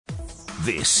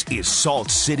This is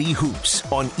Salt City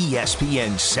Hoops on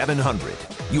ESPN 700.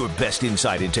 Your best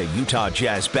insight into Utah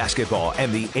Jazz basketball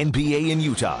and the NBA in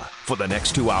Utah. For the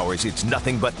next 2 hours, it's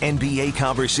nothing but NBA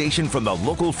conversation from the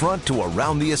local front to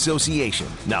around the association.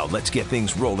 Now let's get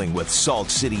things rolling with Salt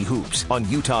City Hoops on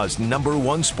Utah's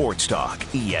 #1 sports talk,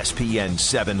 ESPN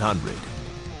 700.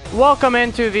 Welcome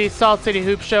into the Salt City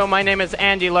Hoops Show. My name is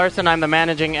Andy Larson. I'm the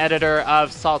managing editor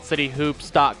of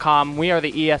SaltCityHoops.com. We are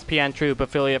the ESPN True Hoop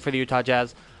affiliate for the Utah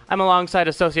Jazz. I'm alongside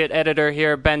associate editor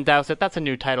here, Ben Dowsett. That's a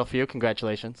new title for you.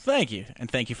 Congratulations. Thank you,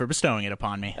 and thank you for bestowing it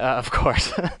upon me. Of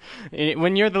course.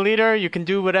 When you're the leader, you can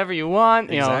do whatever you want.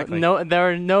 Exactly. There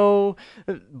are no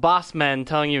boss men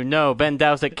telling you, no, Ben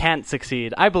Dowsett can't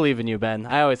succeed. I believe in you, Ben.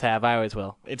 I always have. I always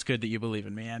will. It's good that you believe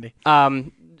in me, Andy.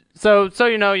 So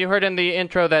you know, you heard in the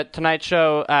intro that tonight's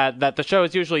show, that the show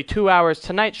is usually 2 hours.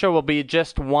 Tonight's show will be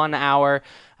just 1 hour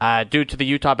due to the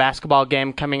Utah basketball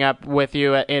game coming up with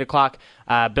you at 8 o'clock.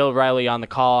 Bill Riley on the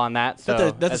call on that.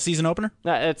 So that's a season opener?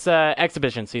 It's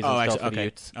exhibition season still for the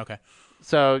Utes. Okay.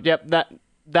 So, yep,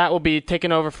 that will be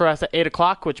taken over for us at 8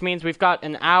 o'clock, which means we've got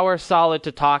an hour solid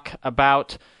to talk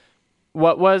about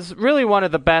what was really one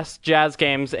of the best Jazz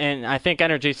games in, I think,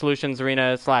 Energy Solutions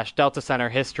Arena / Delta Center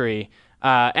history.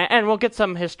 And we'll get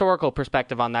some historical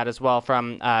perspective on that as well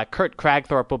from Kurt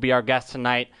Cragthorpe will be our guest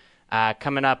tonight,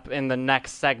 coming up in the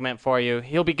next segment for you.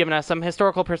 He'll be giving us some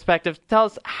historical perspective, tell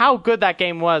us how good that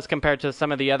game was compared to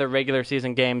some of the other regular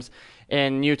season games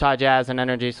in Utah Jazz and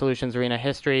Energy Solutions Arena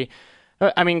history.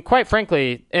 I mean, quite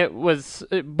frankly, it was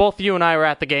both you and I were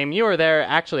at the game. You were there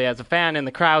actually as a fan in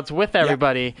the crowds with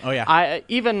everybody. Yeah. Oh, yeah.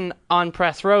 Even on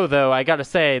press row, though, I got to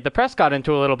say, the press got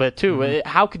into a little bit, too. Mm-hmm.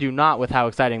 How could you not with how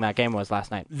exciting that game was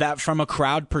last night? That from a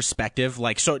crowd perspective,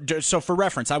 so for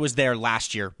reference, I was there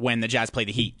last year when the Jazz played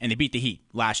the Heat, and they beat the Heat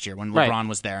last year when LeBron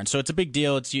was there. And so it's a big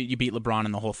deal. It's you beat LeBron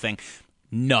and the whole thing.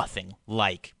 Nothing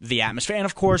like the atmosphere. And,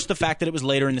 of course, the fact that it was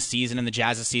later in the season and the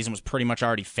Jazz's season was pretty much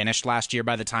already finished last year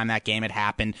by the time that game had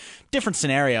happened. Different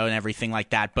scenario and everything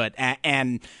like that. But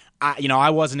I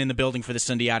wasn't in the building for the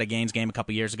Sundiata Gaines game a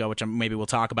couple years ago, which maybe we'll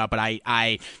talk about. But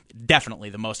I definitely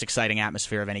the most exciting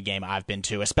atmosphere of any game I've been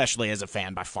to, especially as a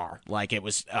fan by far. Like, it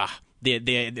was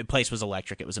the place was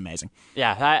electric. It was amazing.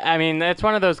 Yeah, I mean, it's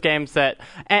one of those games that,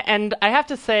 and I have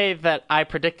to say that I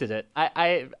predicted it.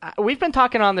 We've been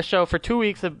talking on the show for 2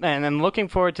 weeks, and I'm looking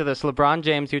forward to this LeBron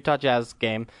James Utah Jazz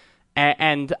game.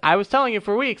 And I was telling you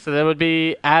for weeks that it would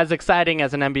be as exciting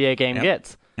as an NBA game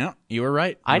gets. Yeah, you were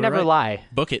right. I never lie.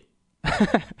 Book it.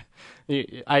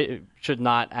 I should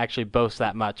not actually boast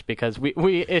that much because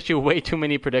we issue way too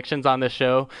many predictions on this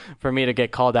show for me to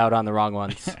get called out on the wrong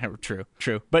ones.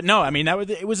 True. But no, I mean,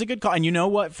 it was a good call. And you know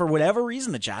what? For whatever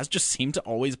reason, the Jazz just seem to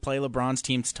always play LeBron's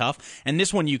teams tough. And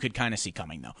this one you could kind of see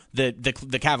coming, though.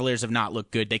 The Cavaliers have not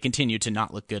looked good. They continue to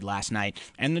not look good last night.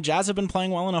 And the Jazz have been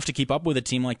playing well enough to keep up with a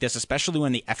team like this, especially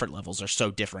when the effort levels are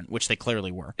so different, which they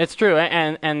clearly were. It's true.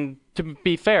 And to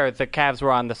be fair, the Cavs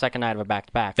were on the second night of a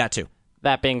back-to-back. That too.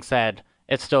 That being said,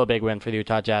 it's still a big win for the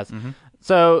Utah Jazz. Mm-hmm.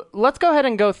 So let's go ahead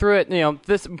and go through it.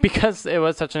 This because it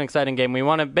was such an exciting game, we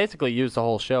want to basically use the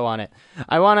whole show on it.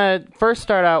 I want to first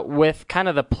start out with kind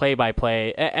of the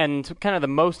play-by-play and kind of the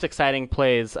most exciting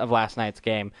plays of last night's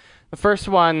game. The first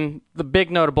one, the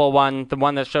big notable one, the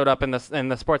one that showed up in the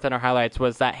SportsCenter highlights,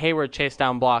 was that Hayward chase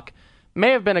down block. May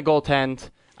have been a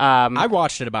goaltend. I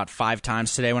watched it about 5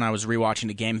 times today when I was rewatching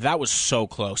the game. That was so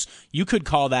close. You could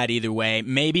call that either way.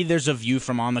 Maybe there's a view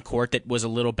from on the court that was a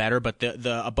little better, but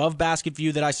the above basket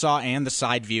view that I saw and the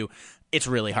side view, it's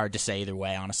really hard to say either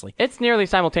way, honestly. It's nearly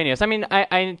simultaneous. I mean,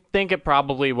 I think it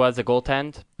probably was a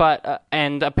goaltend, but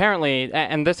and apparently,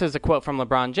 and this is a quote from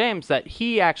LeBron James, that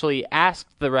he actually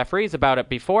asked the referees about it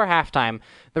before halftime.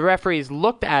 The referees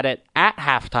looked at it at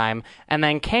halftime and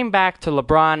then came back to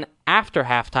LeBron after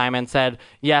halftime and said,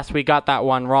 yes, we got that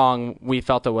one wrong. We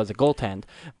felt it was a goaltend.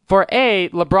 For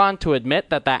LeBron to admit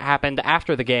that happened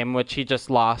after the game, which he just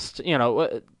lost,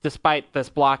 despite this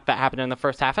block that happened in the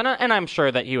first half, and I'm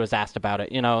sure that he was asked about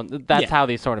it. That's how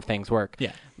these sort of things work.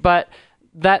 Yeah. But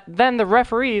that then the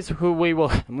referees, who we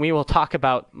will talk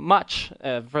about much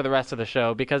for the rest of the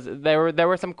show, because there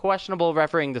were some questionable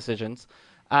refereeing decisions.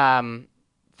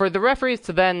 For the referees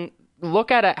to then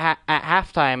look at it at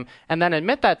halftime and then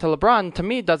admit that to LeBron, to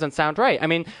me, doesn't sound right. I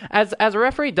mean, as a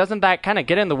referee, doesn't that kind of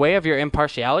get in the way of your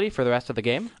impartiality for the rest of the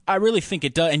game? I really think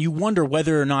it does, and you wonder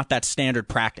whether or not that's standard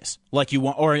practice. Like you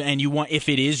want, if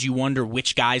it is, you wonder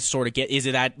which guys sort of is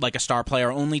it at like a star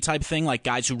player only type thing, like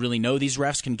guys who really know these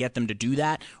refs can get them to do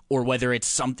that, or whether it's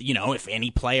something, if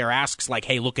any player asks like,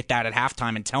 hey, look at that at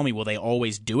halftime and tell me, will they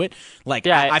always do it? Like,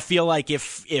 yeah, I feel like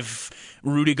if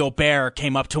Rudy Gobert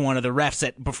came up to one of the refs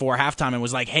before halftime and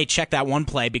was like, hey, check that one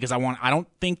play because I don't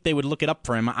think they would look it up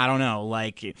for him. I don't know.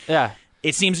 Like, yeah.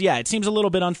 It seems a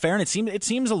little bit unfair, and it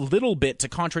seems a little bit to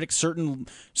contradict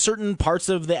certain parts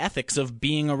of the ethics of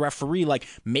being a referee. Like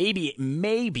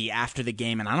maybe after the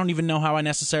game, and I don't even know how I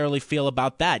necessarily feel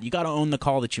about that. You got to own the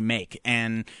call that you make,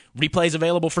 and replays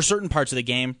available for certain parts of the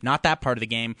game, not that part of the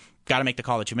game. Got to make the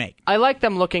call that you make. I like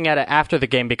them looking at it after the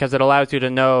game because it allows you to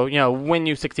know, when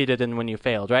you succeeded and when you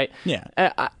failed, right?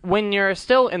 Yeah. When you're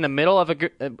still in the middle of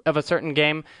a certain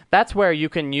game, that's where you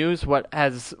can use what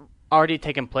has already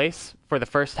taken place for the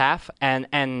first half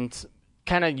and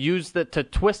kind of use to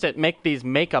twist it, make these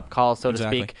makeup calls, so to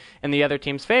speak, in the other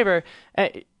team's favor,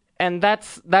 and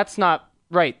that's not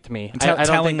right to me. I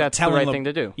don't think that's the right thing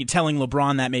to do. You're telling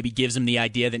LeBron that maybe gives him the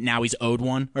idea that now he's owed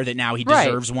one, or that now he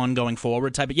deserves one going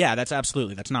forward type of, yeah, that's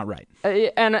not right.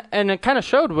 And it kind of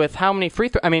showed with how many free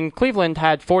throw. I mean, Cleveland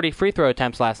had 40 free throw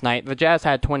attempts last night. The Jazz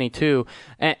had 22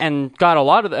 and got a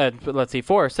lot of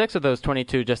 4 or 6 of those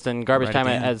 22 just in garbage time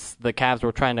as the Cavs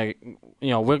were trying to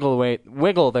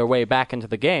wiggle their way back into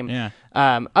the game. Yeah.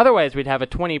 Otherwise, we'd have a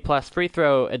 20+ free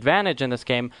throw advantage in this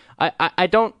game. I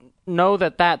don't know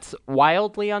that that's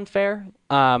wildly unfair.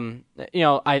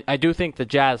 I do think the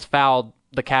Jazz fouled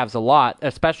the Cavs a lot,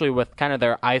 especially with kind of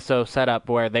their ISO setup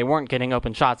where they weren't getting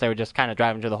open shots. They would just kind of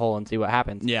drive into the hole and see what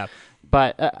happens. Yeah.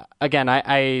 But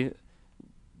I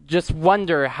just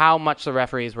wonder how much the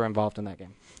referees were involved in that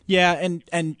game. Yeah,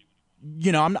 and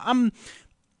I'm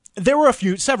there were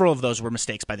several of those were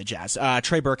mistakes by the Jazz.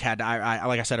 Trey Burke had,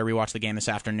 like I said, I rewatched the game this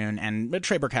afternoon, and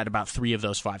Trey Burke had about 3 of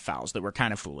those 5 fouls that were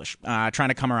kind of foolish, trying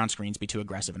to come around screens, be too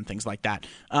aggressive, and things like that.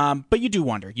 But you do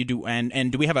wonder,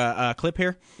 and do we have a clip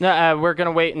here? No, we're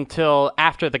gonna wait until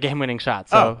after the game-winning shot.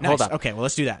 So nice. Hold on. Okay, well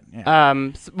let's do that.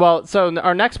 Yeah. So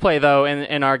our next play though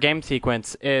in our game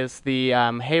sequence is the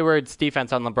Hayward's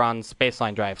defense on LeBron's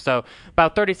baseline drive. So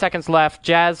about 30 seconds left.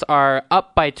 Jazz are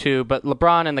up by 2, but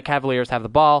LeBron and the Cavaliers have the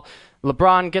ball.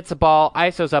 LeBron gets the ball,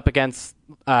 ISOs up against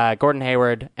Gordon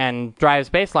Hayward, and drives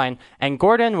baseline. And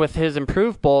Gordon, with his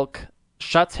improved bulk,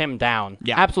 shuts him down.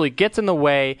 Yeah. Absolutely gets in the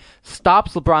way,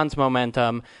 stops LeBron's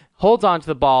momentum, holds onto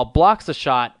the ball, blocks the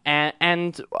shot,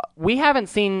 and we haven't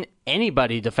seen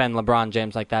anybody defend LeBron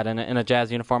James like that in a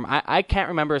Jazz uniform. I can't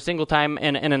remember a single time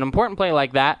in an important play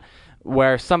like that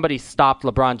where somebody stopped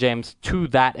LeBron James to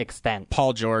that extent.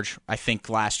 Paul George, I think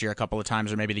last year a couple of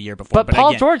times, or maybe the year before. But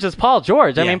Paul George is Paul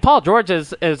George. Yeah. I mean, Paul George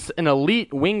is an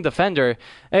elite wing defender.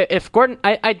 If Gordon,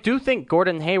 I do think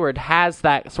Gordon Hayward has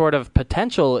that sort of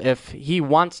potential if he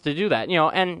wants to do that.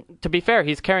 And to be fair,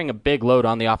 he's carrying a big load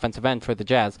on the offensive end for the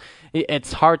Jazz.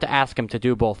 It's hard to ask him to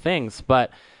do both things,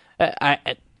 but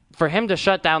for him to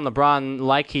shut down LeBron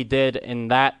like he did in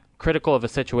that critical of a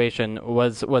situation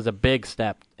was a big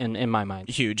step in my mind.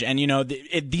 Huge. And,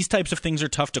 these types of things are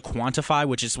tough to quantify,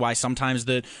 which is why sometimes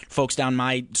the folks down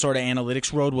my sort of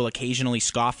analytics road will occasionally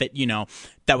scoff at,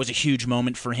 that was a huge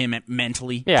moment for him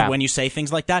mentally when you say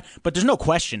things like that. But there's no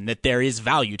question that there is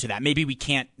value to that. Maybe we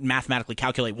can't mathematically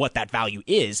calculate what that value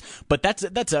is, but that's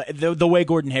the way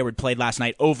Gordon Hayward played last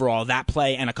night overall, that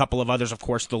play and a couple of others, of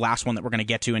course, the last one that we're going to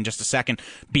get to in just a second,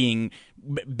 being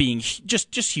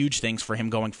just huge things for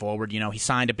him going forward. He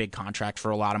signed a big contract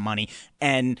for a lot of money,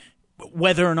 and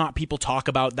whether or not people talk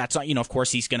about that's, of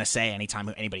course he's going to say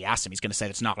anytime anybody asks him, he's going to say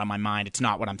it's not on my mind, it's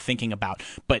not what I'm thinking about.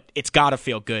 But it's got to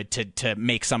feel good to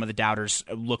make some of the doubters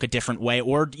look a different way,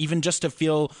 or even just to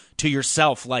feel to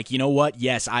yourself like, you know what,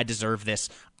 yes, I deserve this.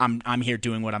 I'm here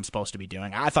doing what I'm supposed to be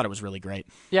doing. I thought it was really great.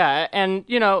 Yeah, and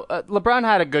LeBron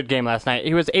had a good game last night.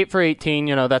 He was 8 for 18.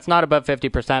 That's not above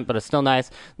 50%, but it's still nice.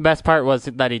 The best part was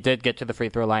that he did get to the free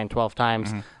throw line 12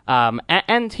 times,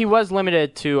 and he was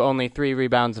limited to only 3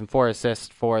 rebounds and 4 assists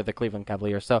for the Cleveland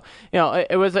Cavaliers. So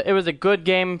it was a good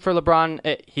game for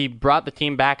LeBron. He brought the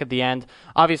team back at the end.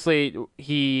 Obviously,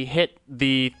 he hit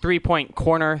the 3-point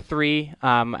corner 3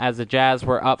 as the Jazz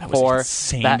were up 4.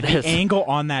 Insane. The angle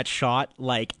on that shot,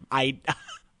 like.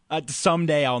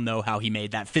 Someday I'll know how he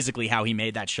made that, physically how he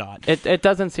made that shot. It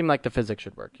doesn't seem like the physics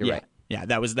should work. You're right. Yeah,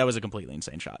 that was a completely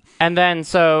insane shot. And then,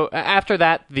 so after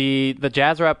that, the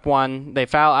Jazz are up 1. They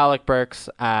foul Alec Burks,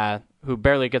 who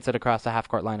barely gets it across the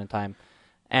half-court line in time.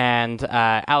 And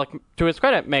Alec, to his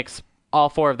credit, makes all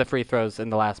 4 of the free throws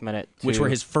in the last minute. Which were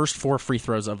his first 4 free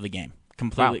throws of the game.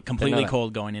 Completely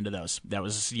cold going into those. I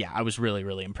was really,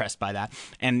 really impressed by that.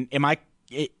 And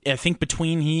I think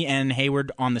between he and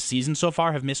Hayward on the season so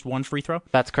far have missed one free throw.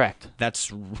 That's correct. That's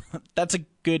a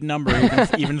good number,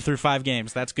 even through 5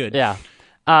 games. That's good. Yeah.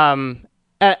 And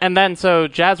then, so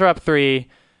Jazz are up 3.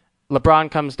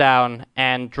 LeBron comes down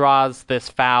and draws this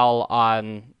foul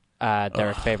on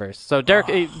Derek Favors. So Derek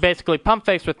basically pump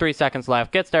fakes with 3 seconds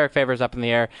left, gets Derek Favors up in the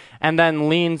air, and then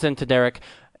leans into Derek.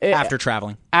 After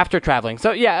traveling.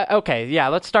 So,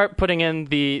 let's start putting in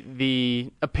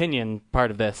the opinion part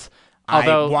of this.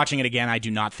 Although, watching it again, I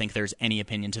do not think there's any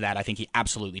opinion to that. I think he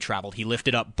absolutely traveled. He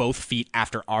lifted up both feet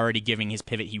after already giving his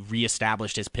pivot. He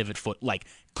reestablished his pivot foot,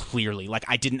 clearly.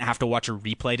 I didn't have to watch a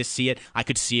replay to see it. I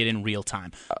could see it in real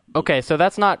time. Okay, so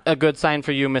that's not a good sign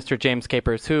for you, Mr. James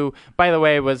Capers, who, by the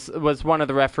way, was one of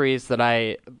the referees that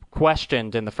I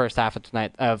questioned in the first half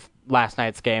of last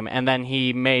night's game, and then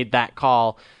he made that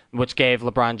call, which gave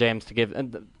LeBron James to give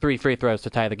 3 free throws to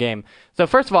tie the game. So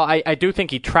first of all, I do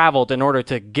think he traveled in order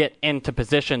to get into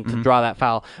position to draw that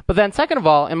foul. But then second of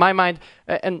all, in my mind,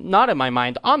 and not in my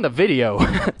mind, on the video,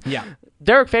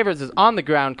 Derek Favors is on the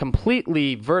ground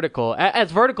completely vertical,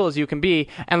 as vertical as you can be,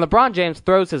 and LeBron James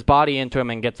throws his body into him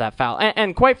and gets that foul.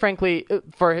 And quite frankly,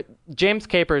 for James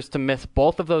Capers to miss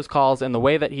both of those calls in the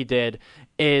way that he did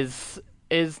is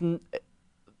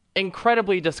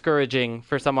incredibly discouraging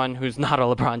for someone who's not a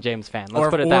LeBron James fan. Let's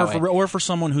put it that way. Or for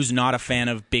someone who's not a fan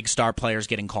of big star players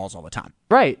getting calls all the time.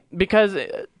 Right, because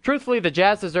truthfully, the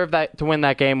Jazz deserve to win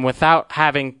that game without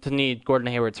having to need Gordon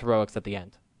Hayward's heroics at the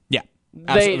end. Yeah,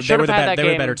 they were a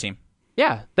better team.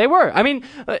 Yeah, they were. I mean,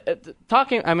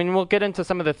 we'll get into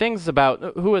some of the things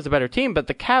about who was a better team, but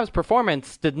the Cavs'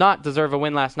 performance did not deserve a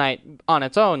win last night on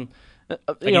its own.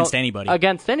 Against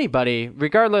anybody,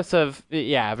 regardless of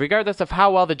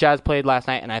how well the Jazz played last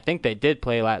night, and I think they did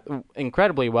play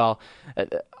incredibly well.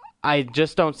 I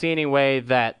just don't see any way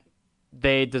that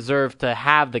they deserve to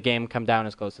have the game come down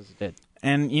as close as it did.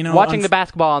 And watching the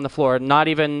basketball on the floor, not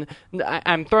even.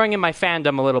 I'm throwing in my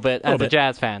fandom a little bit as a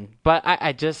Jazz fan, but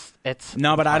I just it's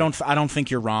no. But I don't think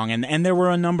you're wrong. And there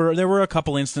were a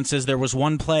couple instances. There was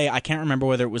one play, I can't remember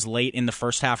whether it was late in the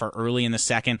first half or early in the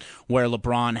second, where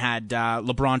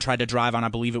LeBron tried to drive on, I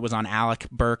believe it was on Alec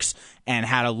Burks, and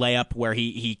had a layup where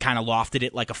he kind of lofted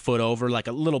it like a foot over, like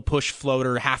a little push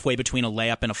floater halfway between a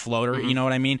layup and a floater. Mm-hmm. You know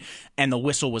what I mean? And the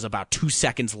whistle was about 2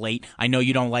 seconds late. I know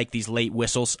you don't like these late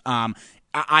whistles.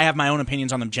 I have my own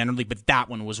opinions on them generally, but that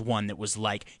one was one that was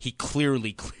he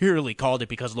clearly called it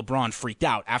because LeBron freaked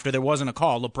out. After there wasn't a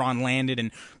call, LeBron landed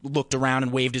and looked around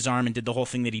and waved his arm and did the whole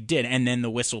thing that he did, and then the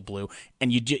whistle blew.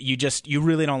 And you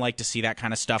really don't like to see that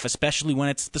kind of stuff, especially when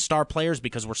it's the star players,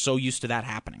 because we're so used to that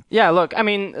happening. Yeah, look, I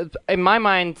mean, in my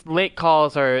mind, late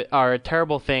calls are a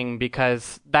terrible thing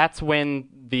because that's when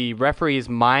the referee's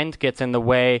mind gets in the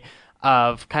way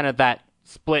of kind of that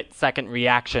split-second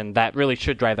reaction that really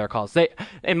should drive their calls.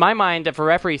 In my mind, if a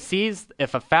referee sees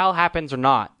if a foul happens or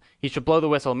not, he should blow the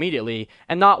whistle immediately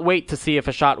and not wait to see if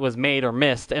a shot was made or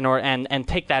missed and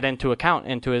take that into account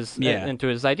into his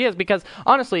ideas. Because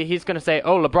honestly, he's going to say,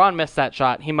 "Oh, LeBron missed that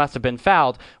shot. He must have been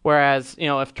fouled." Whereas,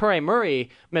 if Torrey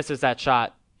Murray misses that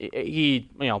shot, he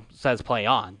says play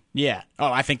on. Yeah.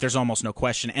 Oh, I think there's almost no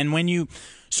question. And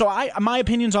my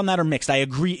opinions on that are mixed. I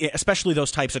agree, especially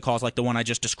those types of calls like the one I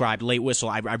just described, late whistle.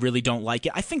 I really don't like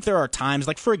it. I think there are times,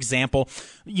 like for example,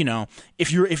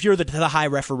 if you're the high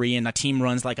referee and a team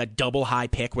runs like a double high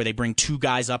pick where they bring 2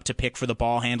 guys up to pick for the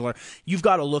ball handler, you've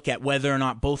got to look at whether or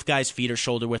not both guys' feet are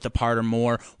shoulder width apart or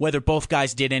more, whether both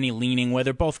guys did any leaning,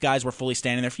 whether both guys were fully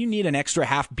standing there. If you need an extra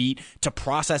half beat to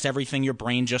process everything your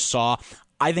brain just saw,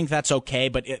 I think that's okay,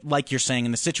 but like you're saying,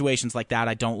 in the situations like that,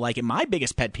 I don't like it. My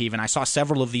biggest pet peeve, and I saw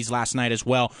several of these last night as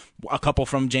well, a couple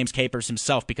from James Capers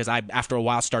himself, because I, after a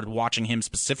while, started watching him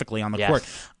specifically on the court.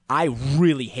 I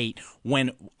really hate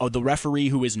when the referee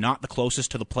who is not the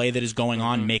closest to the play that is going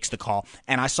on makes the call.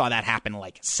 And I saw that happen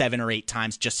like 7 or 8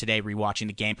 times just today rewatching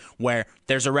the game, where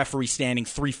there's a referee standing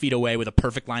 3 feet away with a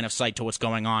perfect line of sight to what's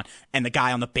going on, and the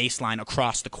guy on the baseline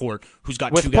across the court who's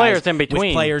got with 2 players guys in between.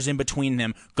 With players in between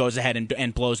them goes ahead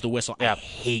and blows the whistle. Yep. I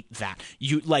hate that.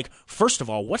 First of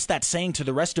all, what's that saying to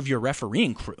the rest of your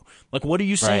refereeing crew? What are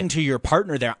you saying to your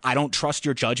partner there? I don't trust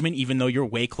your judgment even though you're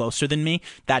way closer than me.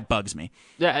 That bugs me.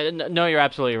 Yeah, no, you're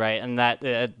absolutely right, and that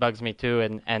it bugs me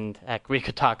too. And heck, we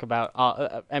could talk about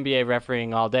NBA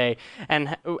refereeing all day,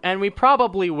 and we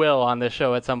probably will on this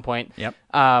show at some point. Yep.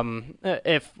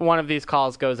 If one of these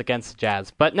calls goes against the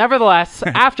Jazz, but nevertheless,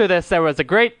 after this, there was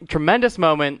a tremendous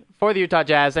moment for the Utah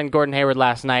Jazz and Gordon Hayward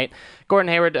last night. Gordon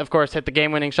Hayward, of course, hit the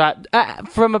game-winning shot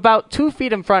from about 2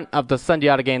 feet in front of the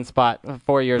Sundiata game spot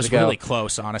 4 years ago. It was really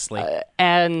close, honestly.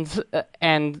 And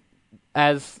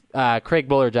as Craig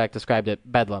Bullerjack described it,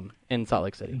 bedlam. in Salt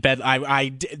Lake City.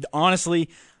 Honestly,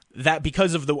 that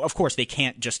because of course they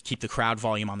can't just keep the crowd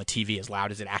volume on the TV as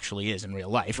loud as it actually is in real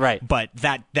life. Right. But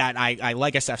that I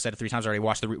like I've said it 3 times already.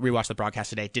 Rewatched the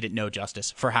broadcast today. Did it no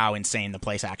justice for how insane the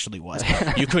place actually was.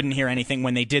 You couldn't hear anything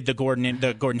when they did the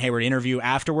Gordon Hayward interview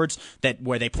afterwards.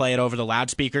 Where they play it over the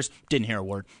loudspeakers. Didn't hear a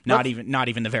word. Not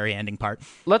even the very ending part.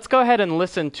 Let's go ahead and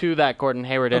listen to that Gordon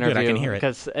Hayward interview. Good, I can hear it.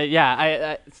 Because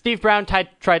Steve Brown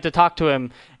tried to talk to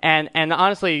him, and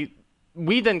honestly,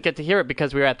 we didn't get to hear it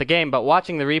because we were at the game, but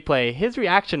watching the replay, his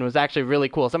reaction was actually really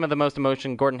cool. Some of the most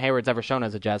emotion Gordon Hayward's ever shown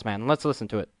as a Jazz man. Let's listen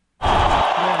to it.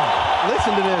 Man,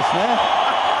 listen to this, man.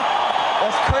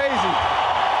 That's crazy.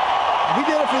 We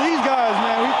did it for these guys,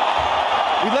 man.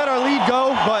 We let our lead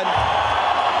go, but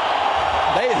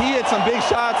he hit some big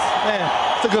shots. Man,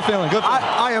 it's a good feeling. Good feeling.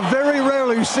 I have very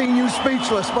rarely seen you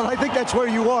speechless, but I think that's where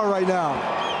you are right now.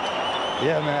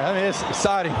 Yeah, man. I mean, it's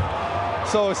exciting.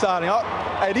 So exciting.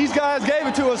 Hey, these guys gave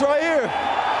it to us right here.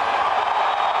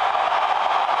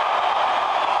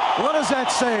 What does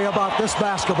that say about this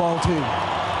basketball team?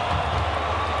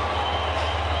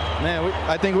 Man,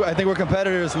 I think we're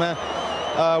competitors, man.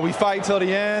 We fight till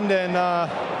the end, and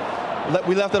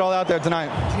we left it all out there tonight.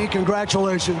 Gee,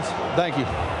 congratulations. Thank you.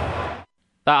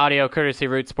 The audio courtesy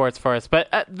Root Sports for us. But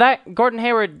that Gordon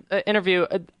Hayward interview,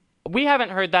 we haven't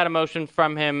heard that emotion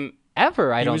from him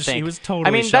ever, I don't think. He was totally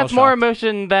I mean, that's more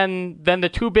emotion than the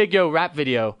Too Big Yo rap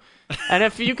video. And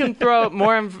if you can throw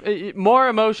more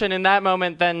emotion in that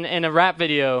moment than in a rap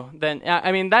video, then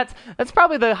I mean that's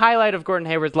probably the highlight of Gordon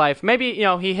Hayward's life. Maybe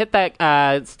he hit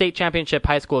that state championship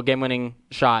high school game-winning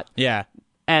shot. Yeah,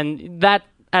 and that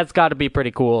has got to be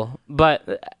pretty cool.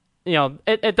 But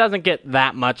it doesn't get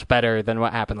that much better than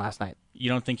what happened last night. You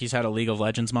don't think he's had a League of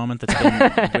Legends moment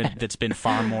that's been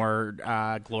far more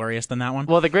glorious than that one?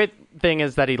 Well, the great thing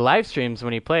is that he live streams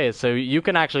when he plays, so you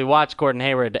can actually watch Gordon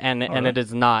Hayward, and it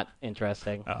is not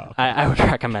interesting. Oh, okay. I would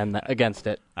recommend that against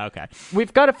it. Okay.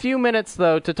 We've got a few minutes,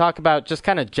 though, to talk about just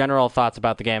kind of general thoughts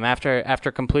about the game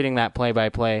after completing that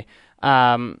play-by-play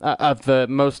of the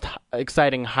most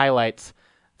exciting highlights.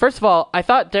 First of all, I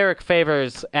thought Derek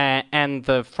Favors and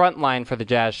the front line for the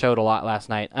Jazz showed a lot last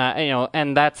night.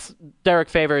 And that's Derek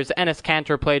Favors. Enes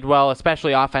Kanter played well,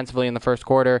 especially offensively in the first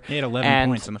quarter. He had 11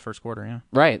 points in the first quarter, yeah.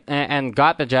 Right, and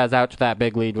got the Jazz out to that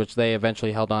big lead, which they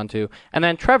eventually held on to. And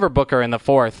then Trevor Booker in the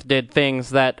fourth did things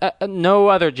that no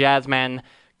other Jazz man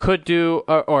could do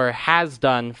or has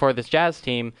done for this Jazz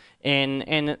team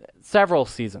in several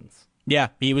seasons. Yeah,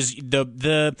 he was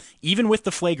the even with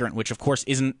the flagrant, which of course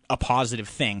isn't a positive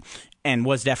thing, and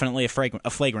was definitely a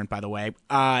flagrant, by the way.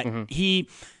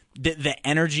 The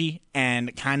energy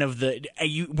and kind of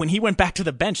when he went back to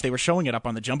the bench, they were showing it up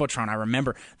on the jumbotron. I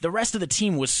remember the rest of the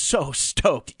team was so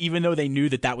stoked, even though they knew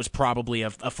that was probably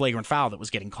a flagrant foul that was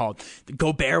getting called.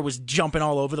 Gobert was jumping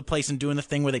all over the place and doing the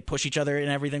thing where they push each other and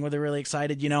everything, where they're really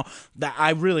excited. I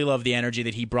really love the energy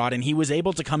that he brought, and he was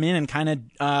able to come in and kind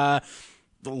of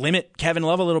limit Kevin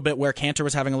Love a little bit, where Kanter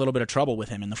was having a little bit of trouble with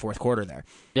him in the fourth quarter there.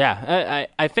 Yeah,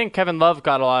 I think Kevin Love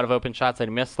got a lot of open shots that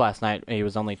he missed last night. He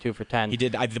was only 2 for 10. He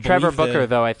did. Trevor Booker,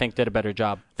 though, I think did a better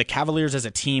job. The Cavaliers as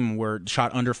a team were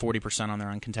shot under 40% on their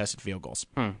uncontested field goals.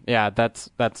 Yeah,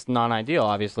 that's non-ideal,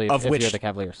 obviously, if you're the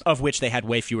Cavaliers. Of which they had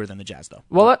way fewer than the Jazz, though.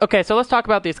 Well, okay, so let's talk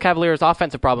about these Cavaliers'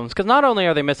 offensive problems, because not only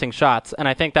are they missing shots, and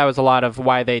I think that was a lot of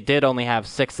why they did only have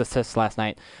 6 assists last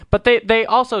night, but they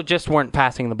also just weren't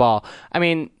passing the ball. I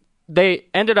mean, they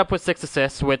ended up with 6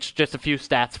 assists, which just a few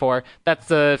stats for. That's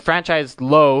the franchise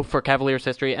low for Cavaliers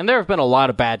history, and there have been a lot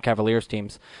of bad Cavaliers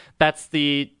teams. That's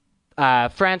the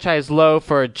franchise low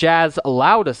for Jazz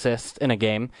allowed assists in a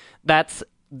game. That's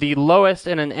the lowest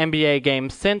in an NBA game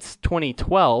since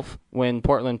 2012, when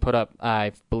Portland put up,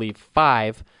 I believe,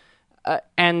 5.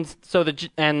 And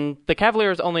the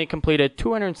Cavaliers only completed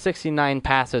 269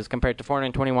 passes compared to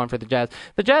 421 for the Jazz.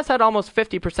 The Jazz had almost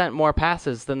 50% more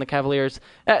passes than the Cavaliers.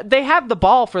 They have the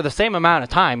ball for the same amount of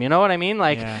time, you know what I mean?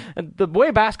 The way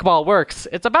basketball works,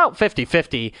 it's about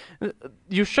 50-50.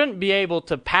 You shouldn't be able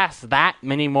to pass that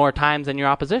many more times than your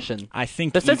opposition. I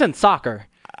think this isn't soccer.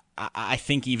 I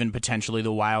think even potentially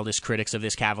the wildest critics of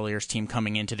this Cavaliers team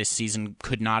coming into this season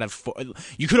could not have.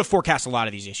 You could have forecast a lot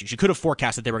of these issues. You could have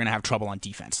forecast that they were going to have trouble on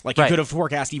defense. You could have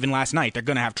forecast even last night they're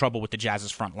going to have trouble with the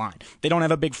Jazz's front line. They don't have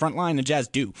a big front line. The Jazz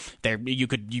do. You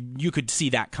could see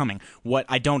that coming. What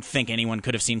I don't think anyone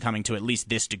could have seen coming to at least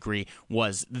this degree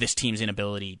was this team's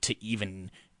inability to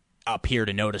even appear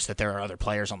to notice that there are other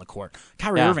players on the court.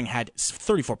 Kyrie Irving had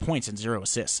 34 points and 0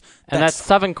 assists. And that's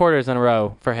 7 quarters in a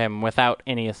row for him without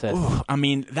any assists. Ooh, I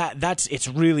mean,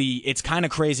 it's kind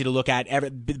of crazy to look at.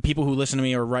 People who listen to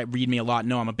me or read me a lot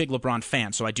know I'm a big LeBron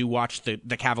fan, so I do watch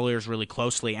the Cavaliers really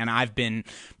closely, and I've been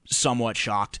somewhat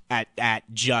shocked at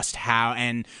just how,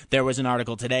 and there was an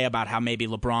article today about how maybe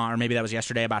LeBron, or maybe that was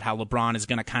yesterday, about how LeBron is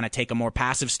going to kind of take a more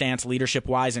passive stance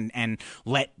leadership-wise and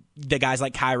let the guys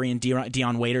like Kyrie and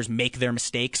Dion Waiters make their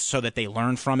mistakes so that they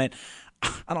learn from it.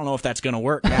 I don't know if that's going to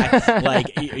work, guy.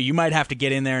 Like, you might have to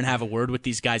get in there and have a word with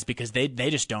these guys because they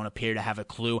just don't appear to have a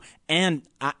clue. And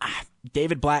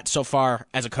David Blatt, so far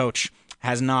as a coach,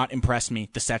 has not impressed me.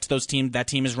 The sets that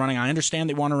team is running, I understand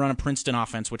they want to run a Princeton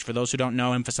offense, which for those who don't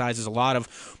know emphasizes a lot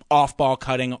of off-ball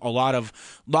cutting, a lot of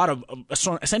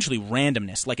essentially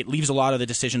randomness. Like, it leaves a lot of the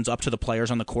decisions up to the players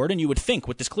on the court, and you would think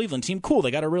with this Cleveland team, cool, they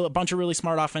got a bunch of really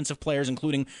smart offensive players,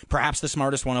 including perhaps the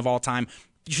smartest one of all time.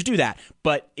 You should do that,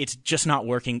 but it's just not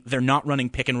working. They're not running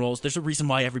pick and rolls. There's a reason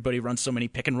why everybody runs so many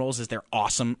pick and rolls is they're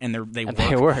awesome and they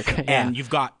work. Yeah. And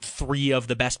you've got 3 of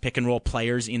the best pick and roll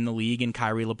players in the league in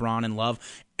Kyrie, LeBron, and Love.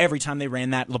 Every time they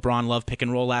ran that LeBron-Love pick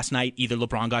and roll last night, either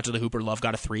LeBron got to the hoop or Love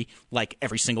got a 3, like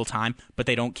every single time, but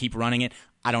they don't keep running it.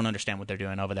 I don't understand what they're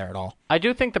doing over there at all. I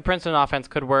do think the Princeton offense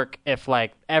could work if,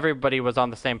 like, everybody was on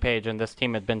the same page and this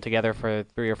team had been together for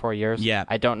 3 or 4 years. Yeah.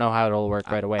 I don't know how it'll work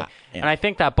right away. Yeah. And I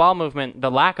think that ball movement, the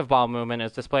lack of ball movement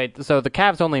is displayed. So the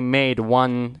Cavs only made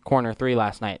 1 corner 3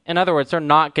 last night. In other words, they're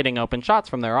not getting open shots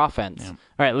from their offense. Yeah.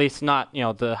 Or at least not,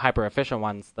 the hyper-efficient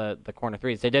ones, the corner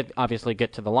 3s. They did obviously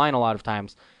get to the line a lot of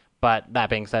times, but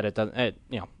that being said,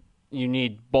 you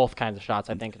need both kinds of shots,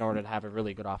 I think, in order to have a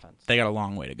really good offense. They got a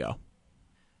long way to go.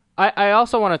 I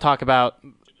also want to talk about,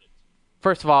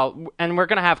 first of all, and we're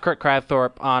going to have Kurt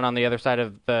Crabthorpe on the other side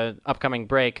of the upcoming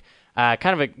break,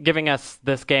 giving us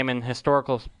this game in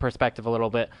historical perspective a little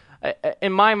bit.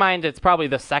 In my mind, it's probably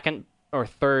the second or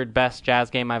third best Jazz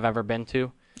game I've ever been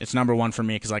to. It's number 1 for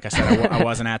me because, like I said, I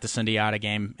wasn't at the Sundiata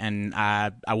game, and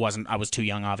I was too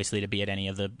young, obviously, to be at any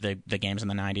of the games in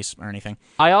the 90s or anything.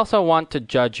 I also want to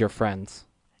judge your friends.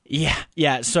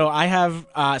 Yeah. So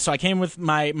I came with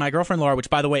my girlfriend Laura, which,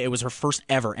 by the way, it was her first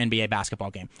ever NBA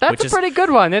basketball game. That's a pretty good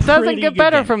one. It doesn't get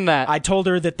better from that. I told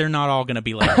her that they're not all going to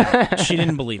be like that. She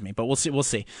didn't believe me, but we'll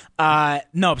see.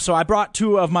 No, so I brought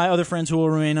 2 of my other friends who will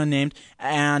remain unnamed,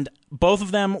 and both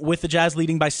of them, with the Jazz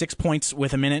leading by 6 points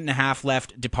with a minute and a half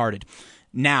left, departed.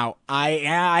 Now,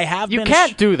 I have You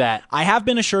can't do that. I have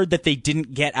been assured that they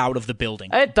didn't get out of the building.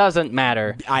 It doesn't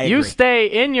matter. You agree. Stay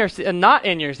in your seat, not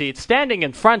in your seat, standing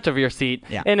in front of your seat.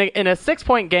 Yeah. In a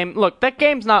 6-point game, look, that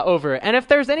game's not over. And if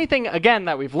there's anything, again,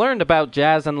 that we've learned about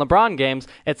Jazz and LeBron games,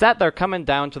 it's that they're coming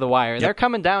down to the wire. Yep. They're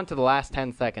coming down to the last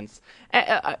 10 seconds.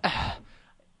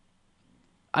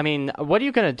 I mean, what are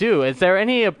you going to do? Is there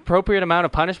any appropriate amount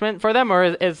of punishment for them, or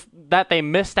is that they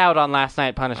missed out on last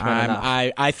night punishment enough?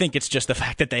 I think it's just the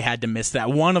fact that they had to miss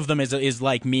that. One of them is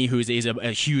like me, who's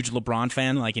a huge LeBron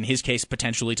fan, like in his case,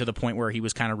 potentially to the point where he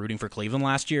was kind of rooting for Cleveland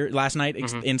last night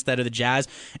instead of the Jazz.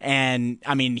 And,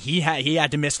 I mean, he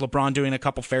had to miss LeBron doing a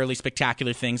couple fairly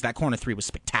spectacular things. That corner 3 was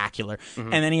spectacular.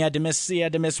 And then he had to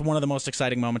miss one of the most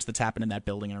exciting moments that's happened in that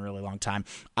building in a really long time.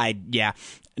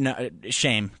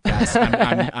 Shame, guys.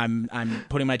 I'm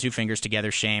putting my 2 fingers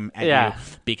together. Shame at you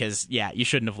because you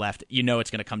shouldn't have left. You know it's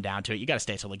going to come down to it. You got to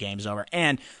stay till the game's over.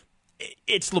 And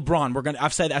it's LeBron. I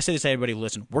say this to everybody who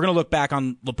listen. We're going to look back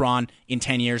on LeBron in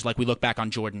 10 years like we look back on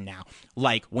Jordan now.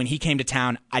 Like when he came to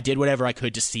town, I did whatever I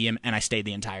could to see him, and I stayed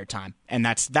the entire time. And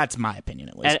that's my opinion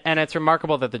at least. And it's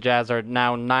remarkable that the Jazz are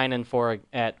now 9-4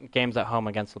 at games at home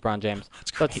against LeBron James.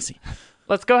 That's crazy.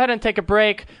 Let's go ahead and take a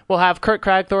break. We'll have Kurt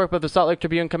Crabthorpe of the Salt Lake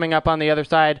Tribune coming up on the other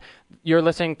side. You're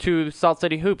listening to Salt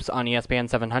City Hoops on ESPN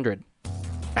 700.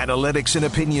 Analytics and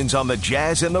opinions on the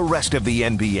Jazz and the rest of the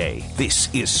NBA.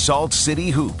 This is Salt City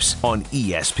Hoops on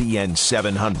ESPN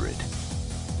 700.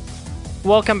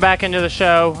 Welcome back into the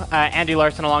show. Andy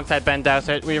Larson alongside Ben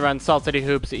Dowsett. We run Salt City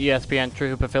Hoops, ESPN True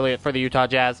Hoop affiliate for the Utah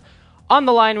Jazz. On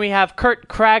the line, we have Kurt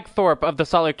Crabthorpe of the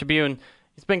Salt Lake Tribune.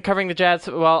 He's been covering the Jazz.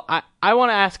 Well, I want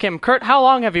to ask him, Kurt, how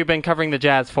long have you been covering the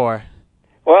Jazz for?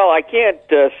 Well, I can't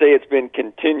say it's been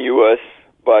continuous,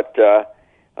 but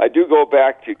I do go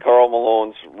back to Karl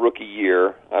Malone's rookie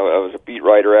year. I was a beat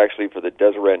writer, actually, for the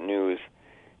Deseret News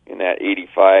in that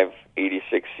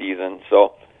 85-86 season.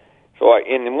 So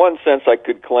in one sense, I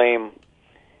could claim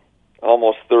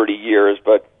almost 30 years,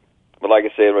 but like I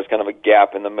say, there was kind of a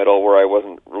gap in the middle where I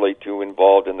wasn't really too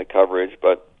involved in the coverage,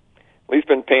 but we've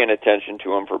been paying attention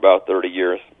to him for about 30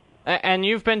 years. And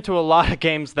you've been to a lot of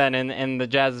games then in the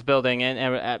Jazz's building,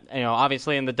 and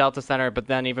obviously in the Delta Center, but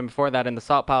then even before that in the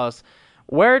Salt Palace.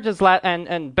 Where does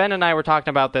and Ben and I were talking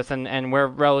about this, and we're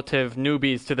relative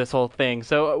newbies to this whole thing.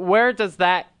 So where does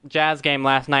that Jazz game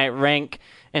last night rank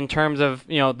in terms of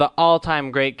the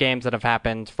all-time great games that have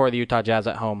happened for the Utah Jazz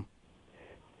at home?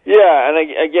 Yeah, and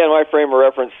again, my frame of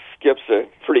reference skips a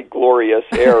pretty glorious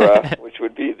era, which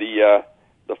would be the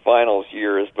finals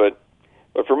years. But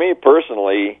for me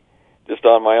personally, just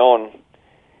on my own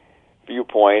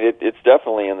viewpoint, it's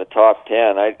definitely in the top 10.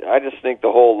 I just think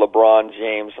the whole LeBron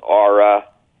James aura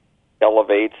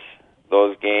elevates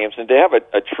those games, and to have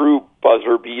a true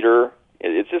buzzer beater,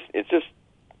 it's just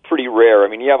pretty rare. I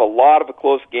mean, you have a lot of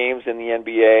close games in the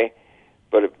NBA,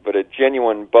 but a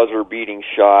genuine buzzer beating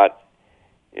shot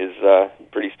is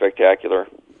pretty spectacular.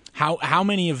 How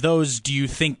many of those do you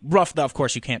think, of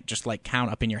course you can't just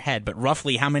count up in your head, but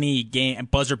roughly how many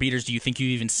buzzer beaters do you think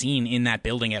you've even seen in that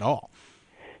building at all?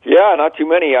 Yeah, not too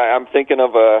many. I'm thinking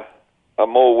of a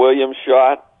Mo Williams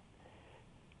shot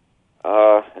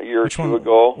a year or two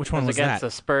ago. Which one was against that?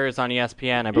 the Spurs on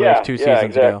ESPN, I believe, 2 seasons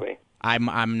exactly. ago.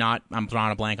 I'm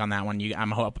drawing a blank on that one.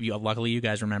 Luckily you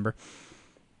guys remember.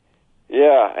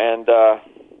 Yeah, and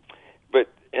but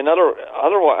another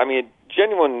one. I mean,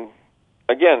 genuine.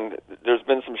 Again, there's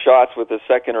been some shots with a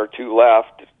second or two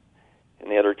left,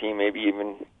 and the other team maybe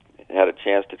even had a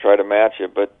chance to try to match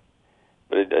it. But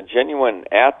a genuine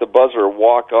at the buzzer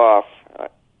walk off.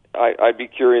 I'd be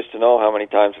curious to know how many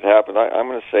times it happened. I'm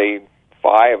going to say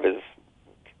 5 is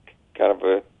kind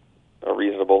of a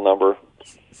reasonable number.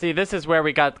 See, this is where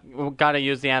we got to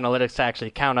use the analytics to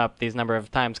actually count up these number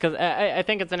of times, because I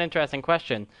think it's an interesting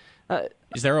question.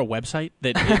 Is there a website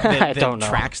that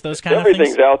tracks those kind of things?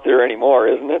 Everything's out there anymore,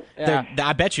 isn't it? Yeah.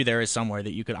 I bet you there is somewhere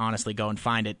that you could honestly go and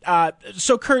find it.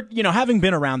 So, Kurt, having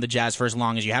been around the Jazz for as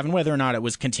long as you have, and whether or not it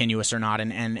was continuous or not,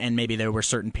 and maybe there were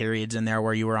certain periods in there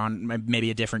where you were on maybe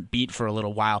a different beat for a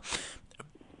little while,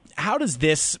 how does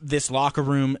this locker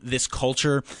room, this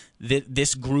culture,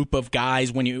 this group of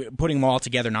guys, when you're putting them all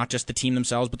together, not just the team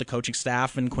themselves, but the coaching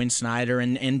staff and Quinn Snyder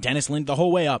and Dennis Lind, the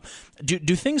whole way up,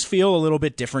 do things feel a little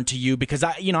bit different to you? Because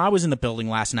I was in the building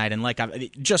last night, and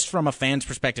just from a fan's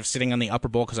perspective, sitting on the upper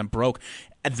bowl because I'm broke,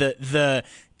 the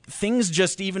things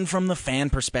just even from the fan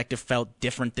perspective felt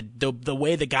different. The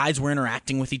way the guys were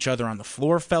interacting with each other on the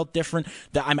floor felt different.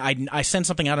 I sent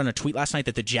something out on a tweet last night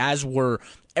that the Jazz were,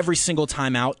 every single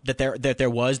time out that there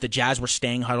was, the Jazz were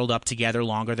staying huddled up together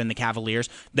longer than the Cavaliers.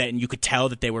 That you could tell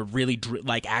that they were really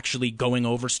actually going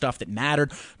over stuff that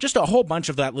mattered. Just a whole bunch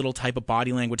of that little type of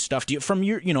body language stuff. From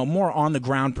your more on the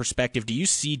ground perspective, do you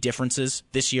see differences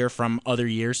this year from other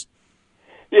years?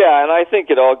 Yeah, and I think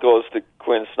it all goes to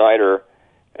Quinn Snyder.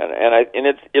 And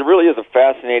it really is a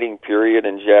fascinating period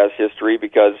in Jazz history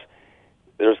because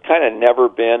there's kind of never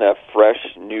been a fresh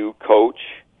new coach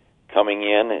coming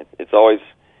in. It's always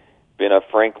been a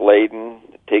Frank Layden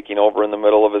taking over in the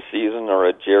middle of a season, or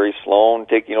a Jerry Sloan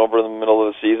taking over in the middle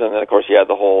of the season. And of course, you had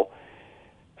the whole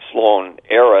Sloan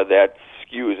era that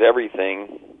skews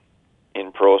everything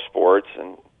in pro sports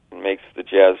and makes the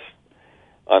Jazz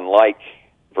unlike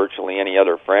virtually any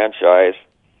other franchise.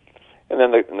 And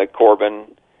then the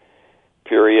Corbin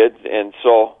period, and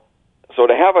so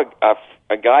to have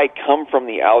a guy come from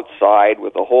the outside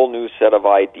with a whole new set of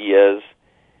ideas,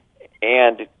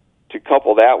 and to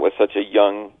couple that with such a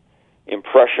young,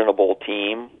 impressionable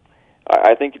team,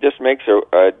 I think it just makes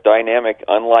a dynamic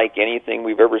unlike anything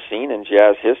we've ever seen in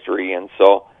Jazz history. And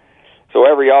so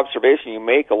every observation you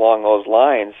make along those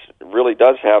lines really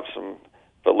does have some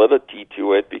validity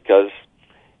to it, because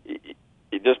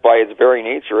just by its very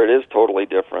nature, it is totally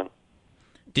different.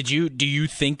 Do you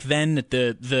think then that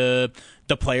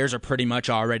the players are pretty much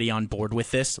already on board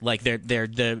with this? Like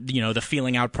the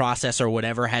feeling out process or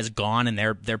whatever has gone, and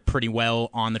they're pretty well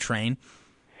on the train?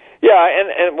 Yeah,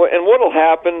 and what'll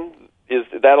happen is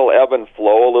that'll ebb and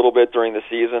flow a little bit during the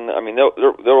season. I mean,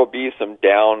 there will be some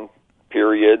down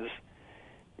periods,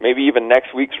 maybe even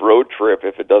next week's road trip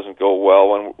if it doesn't go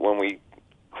well, when we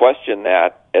question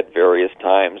that at various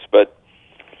times. But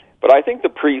I think the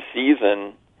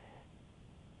preseason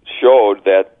showed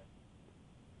that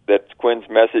Quinn's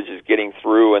message is getting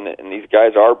through, and these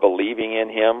guys are believing in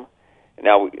him.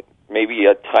 Now, maybe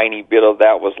a tiny bit of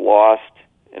that was lost,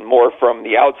 and more from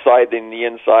the outside than the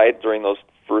inside during those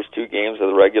first 2 games of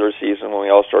the regular season, when we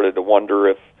all started to wonder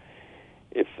if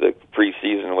the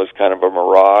preseason was kind of a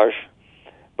mirage.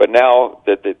 But now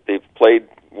that they've played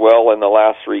well in the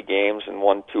last 3 games and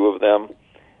won 2 of them,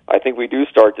 I think we do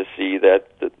start to see that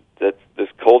this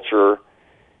culture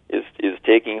is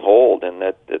taking hold, and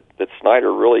that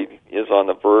Snyder really is on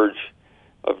the verge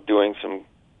of doing some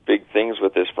big things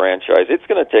with this franchise. It's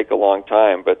going to take a long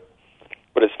time, but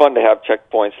it's fun to have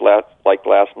checkpoints like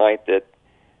last night that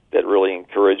that really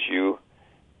encourage you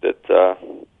that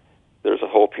there's a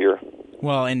hope here.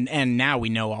 Well, and now we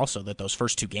know also that those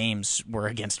first two games were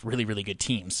against really, really good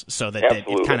teams, so that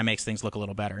it kind of makes things look a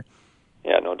little better.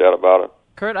 Yeah, no doubt about it.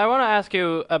 Kurt, I want to ask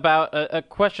you about a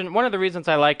question. One of the reasons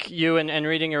I like you and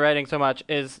reading your writing so much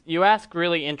is you ask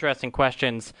really interesting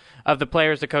questions of the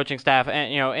players, the coaching staff,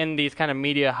 and in these kind of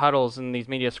media huddles and these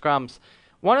media scrums.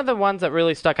 One of the ones that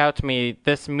really stuck out to me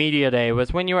this media day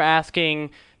was when you were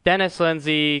asking Dennis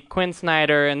Lindsey, Quinn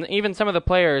Snyder, and even some of the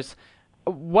players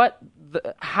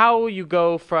how you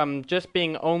go from just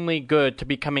being only good to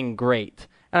becoming great.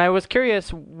 And I was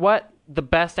curious what the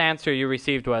best answer you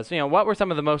received was. What were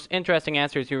some of the most interesting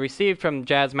answers you received from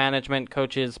Jazz management,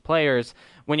 coaches, players,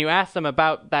 when you asked them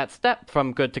about that step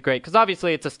from good to great? Because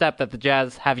obviously it's a step that the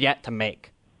Jazz have yet to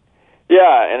make.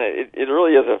 Yeah, and it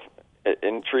really is an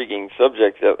intriguing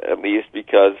subject, at least,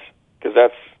 because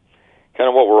that's kind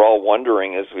of what we're all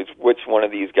wondering is which one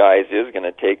of these guys is going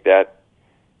to take that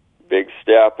big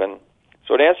step. And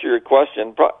so to answer your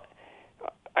question,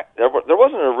 there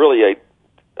wasn't really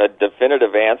a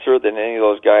definitive answer that any of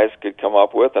those guys could come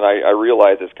up with, and I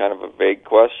realize it's kind of a vague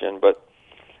question, but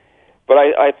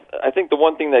I think the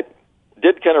one thing that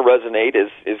did kind of resonate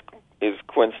is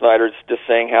Quinn Snyder's just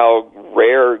saying how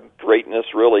rare greatness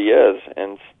really is,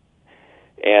 and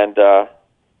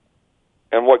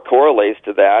what correlates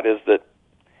to that is that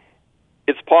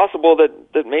it's possible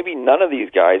that maybe none of these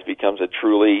guys becomes a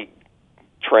truly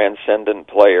transcendent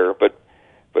player, but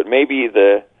maybe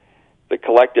the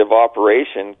collective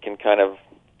operation can kind of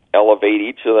elevate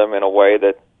each of them in a way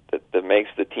that makes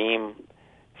the team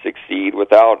succeed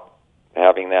without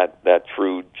having that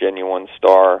true, genuine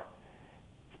star.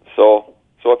 So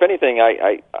if anything,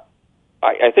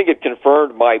 I think it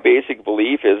confirmed my basic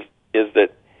belief is that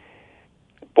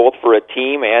both for a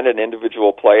team and an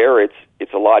individual player,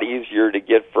 it's a lot easier to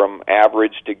get from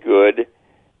average to good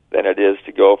than it is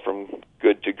to go from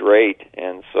good to great.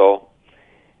 And so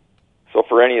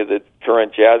for any of the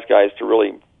current Jazz guys to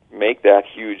really make that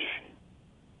huge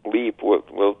leap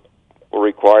will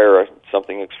require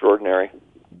something extraordinary.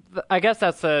 I guess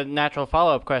that's a natural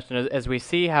follow-up question as we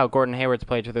see how Gordon Hayward's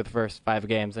played through the first 5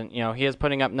 games. And, he is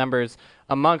putting up numbers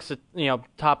amongst,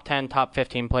 top 10, top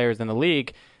 15 players in the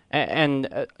league.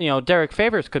 And Derek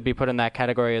Favors could be put in that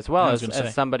category as well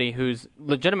as somebody who's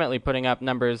legitimately putting up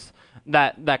numbers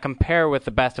that compare with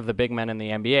the best of the big men in the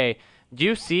NBA. Do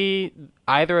you see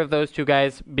either of those two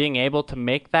guys being able to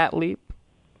make that leap?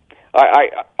 I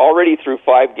already through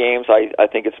 5 games, I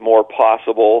think it's more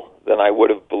possible than I would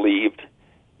have believed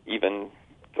even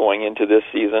going into this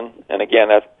season. And again,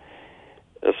 that's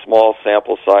a small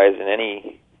sample size in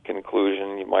any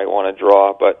conclusion you might want to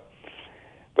draw. But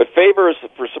Favors,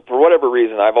 for whatever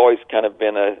reason, I've always kind of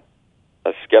been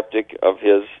a skeptic of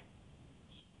his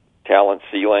talent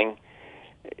ceiling.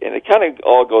 And it kind of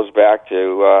all goes back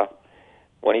to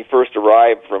when he first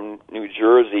arrived from New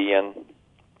Jersey, and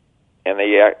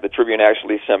the Tribune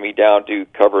actually sent me down to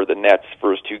cover the Nets'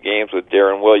 first 2 games with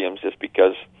Darren Williams, just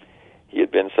because he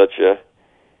had been such a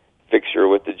fixture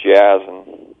with the Jazz,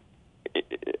 and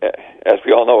as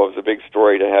we all know, it was a big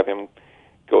story to have him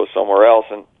go somewhere else.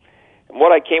 And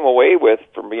what I came away with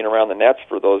from being around the Nets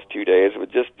for those 2 days was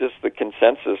just the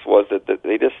consensus was that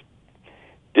they just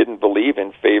didn't believe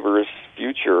in Favors'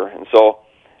 future, and so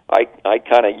I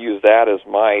kind of use that as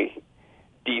my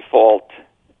default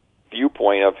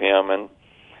viewpoint of him, and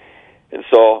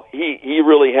so he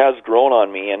really has grown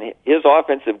on me, and his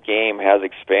offensive game has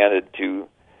expanded to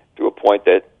a point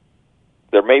that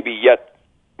there may be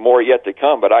more yet to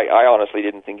come, but I honestly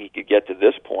didn't think he could get to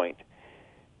this point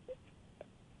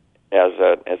as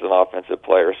an offensive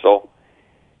player. So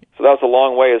that was a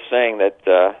long way of saying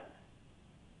that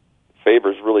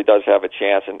Favors really does have a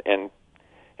chance, and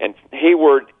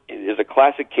Hayward is a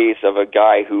classic case of a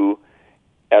guy who,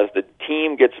 as the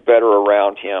team gets better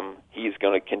around him, he's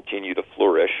going to continue to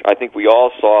flourish. I think we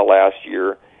all saw last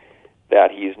year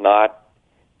that he's not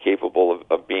capable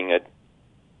of being a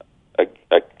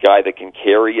guy that can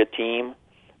carry a team,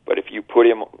 but if you put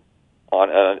him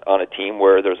on a team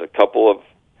where there's a couple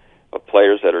of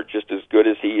players that are just as good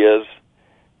as he is,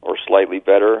 or slightly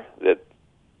better,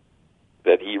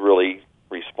 that he really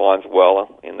responds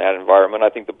well in that environment. I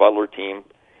think the Butler team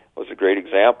was a great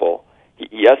example.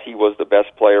 Yes, he was the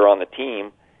best player on the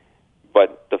team,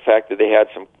 but the fact that they had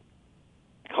some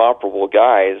comparable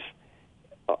guys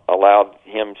allowed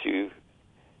him to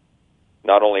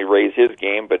not only raise his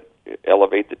game, but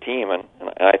elevate the team. And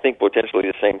I think potentially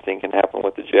the same thing can happen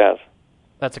with the Jazz.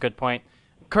 That's a good point.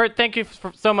 Kurt, thank you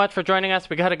so much for joining us.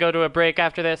 We got to go to a break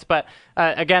after this, but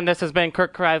again, this has been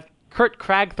Kurt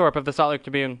Kragthorpe of the Salt Lake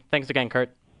Tribune. Thanks again, Kurt.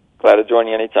 Glad to join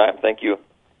you anytime. Thank you.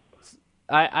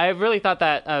 I really thought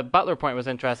that Butler point was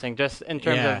interesting, just in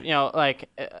terms of,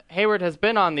 Hayward has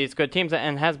been on these good teams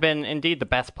and has been indeed the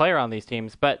best player on these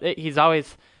teams, but he's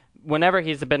always, whenever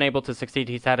he's been able to succeed,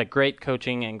 he's had a great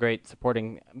coaching and great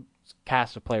supporting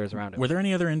cast of players around him. Were there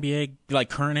any other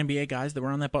current NBA guys that were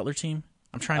on that Butler team?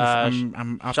 I'm trying to.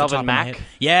 I'm off the top of my head.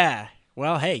 Yeah.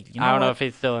 Well, hey, I don't know if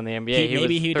he's still in the NBA.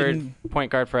 He was third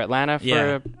point guard for Atlanta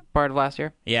for part of last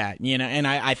year. Yeah, and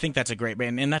I think that's a great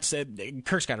band, and that's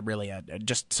Kirk's got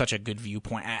just such a good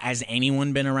viewpoint. Has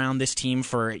anyone been around this team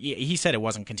for? He said it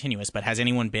wasn't continuous, but has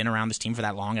anyone been around this team for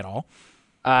that long at all?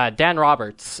 Dan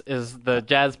Roberts is the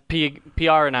Jazz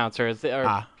PR announcer,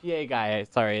 PA guy.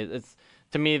 Sorry, it's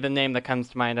to me the name that comes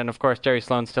to mind, and of course Jerry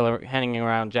Sloan's still hanging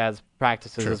around Jazz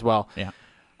practices as well. Yeah.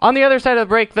 On the other side of the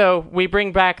break, though, we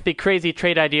bring back the crazy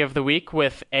trade idea of the week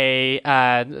with a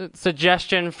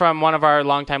suggestion from one of our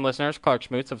longtime listeners, Clark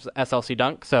Schmutz of SLC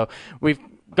Dunk. So we've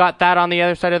got that on the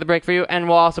other side of the break for you, and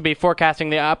we'll also be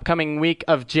forecasting the upcoming week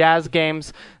of Jazz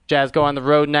games. Jazz go on the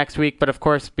road next week, but of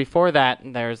course, before that,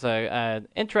 there's an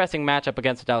interesting matchup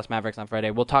against the Dallas Mavericks on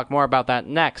Friday. We'll talk more about that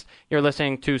next. You're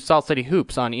listening to Salt City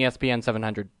Hoops on ESPN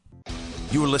 700.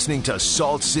 You're listening to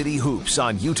Salt City Hoops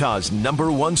on Utah's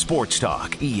 #1 sports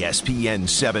talk, ESPN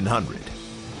 700.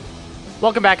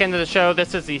 Welcome back into the show.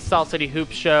 This is the Salt City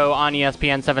Hoops show on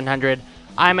ESPN 700.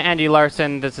 I'm Andy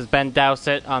Larson. This is Ben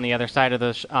Dowsett on the other side of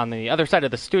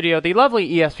the studio, the lovely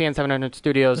ESPN 700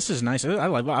 studios. This is nice. I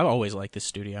always like this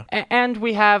studio. And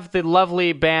we have the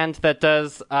lovely band that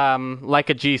does Like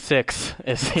a G6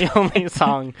 is the only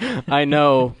song I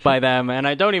know by them, and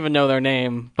I don't even know their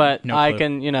name, but no I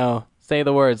can, say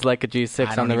the words Like a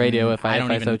G6 on the radio if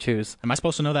I so choose. Am I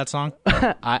supposed to know that song?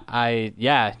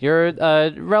 Yeah, you're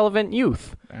a relevant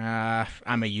youth.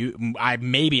 I'm a youth.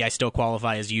 Maybe I still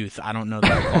qualify as youth. I don't know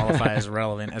that I qualify as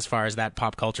relevant as far as that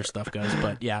pop culture stuff goes,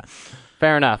 but yeah.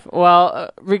 Fair enough.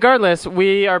 Well, regardless,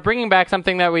 we are bringing back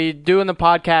something that we do in the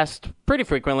podcast pretty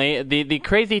frequently, the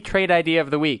crazy trade idea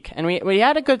of the week. And we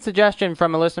had a good suggestion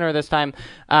from a listener this time.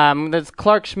 That's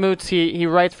Clark Schmutz. He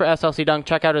writes for SLC Dunk.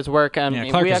 Check out his work.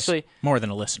 Clark is more than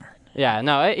a listener. Yeah,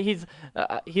 no,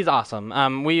 he's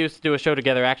awesome. We used to do a show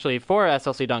together actually for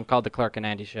SLC Dunk called the Clark and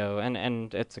Andy Show,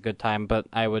 and it's a good time. But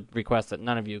I would request that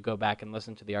none of you go back and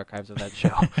listen to the archives of that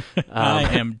show. I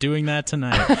am doing that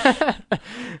tonight.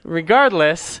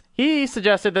 Regardless, he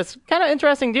suggested this kind of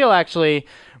interesting deal actually,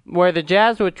 where the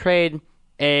Jazz would trade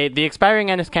the expiring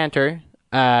Enes Kanter,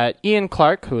 Ian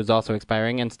Clark, who is also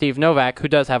expiring, and Steve Novak, who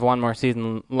does have one more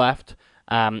season left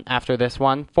after this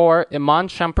one, for Iman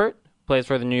Shumpert, plays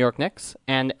for the New York Knicks,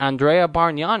 and Andrea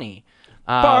Bargnani,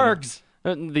 Bargs,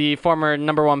 the former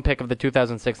 #1 pick of the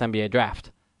 2006 NBA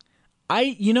draft.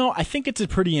 I think it's a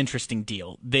pretty interesting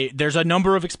deal. There's a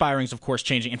number of expirings, of course,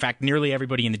 changing. In fact, nearly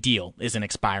everybody in the deal is an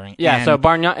expiring. Yeah, so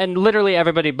Bargnani, and literally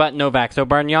everybody but Novak. So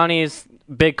Bargnani's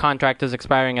big contract is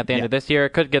expiring at the end of this year.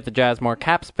 It could get the Jazz more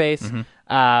cap space,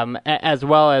 as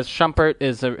well as Shumpert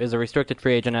is a restricted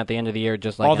free agent at the end of the year,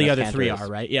 just like all the other three are,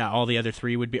 right? Yeah, all the other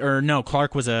three would be. Or no,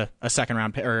 Clark was a second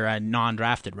round or a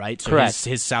non-drafted, right? So correct.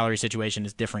 His salary situation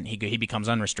is different. He becomes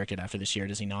unrestricted after this year,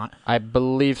 does he not? I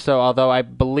believe so. Although I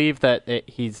believe that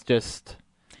he's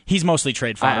mostly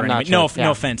trade fodder. Anyway. Sure.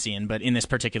 No offense, Ian, but in this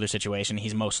particular situation,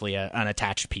 he's mostly an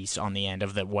attached piece on the end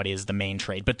of what is the main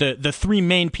trade. But the three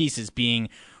main pieces being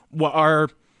what are.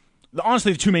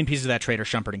 Honestly, the two main pieces of that trade are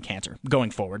Shumpert and Kanter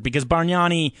going forward, because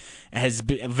Bargnani has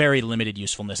very limited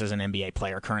usefulness as an NBA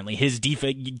player currently. His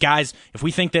guys, if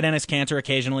we think that Enes Kanter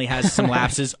occasionally has some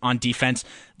lapses on defense,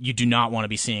 you do not want to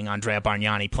be seeing Andrea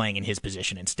Bargnani playing in his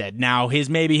position instead. Now,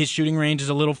 maybe his shooting range is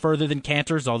a little further than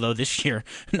Kanter's, although this year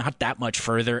not that much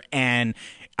further, and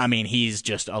I mean, he's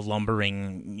just a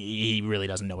lumbering. He really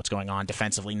doesn't know what's going on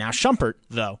defensively. Now, Shumpert,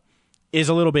 though, is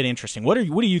a little bit interesting. What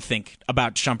do you think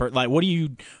about Shumpert? Like,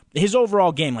 his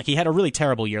overall game? Like, he had a really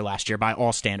terrible year last year by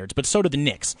all standards, but so did the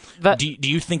Knicks. Do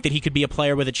you think that he could be a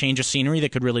player with a change of scenery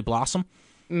that could really blossom?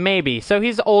 Maybe. So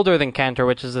he's older than Kanter,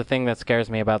 which is the thing that scares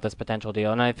me about this potential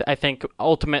deal. And I think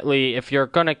ultimately, if you're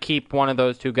going to keep one of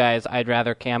those two guys, I'd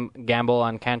rather gamble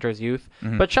on Kanter's youth.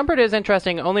 Mm-hmm. But Shumpert is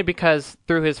interesting only because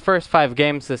through his first 5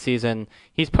 games this season,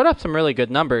 he's put up some really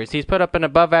good numbers. He's put up an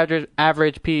above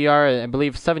average PER, I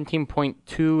believe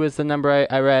 17.2 is the number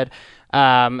I read.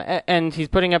 And he's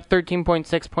putting up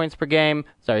 13.2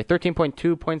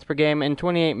 points per game in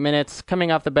 28 minutes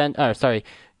coming off the bench.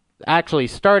 Actually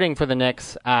starting for the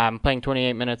Knicks, playing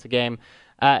 28 minutes a game.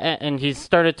 And he's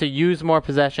started to use more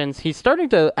possessions. He's starting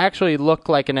to actually look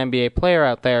like an NBA player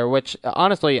out there, which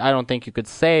honestly I don't think you could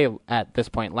say at this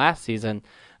point last season.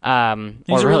 or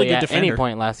really at any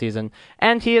point last season.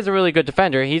 And he is a really good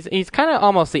defender. He's kind of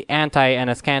almost the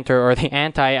anti-Enes Kanter or the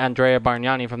anti-Andrea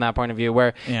Bargnani from that point of view,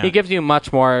 where he gives you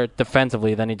much more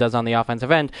defensively than he does on the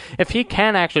offensive end. If he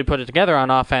can actually put it together on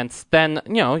offense, then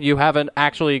you have an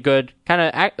actually good kind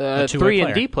of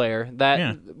 3-and-D player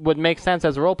that would make sense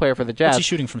as a role player for the Jazz. What's he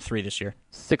shooting from 3 this year?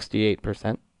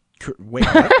 68%. Wait,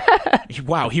 what?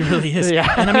 Wow, he really is.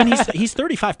 Yeah. And I mean, he's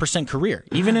 35% career.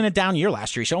 Even in a down year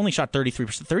last year, he only shot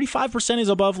 33%. 35% is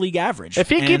above league average. If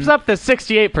he keeps up the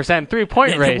 68%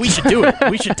 three-point rate, we should do it.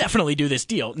 We should definitely do this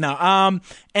deal. Now,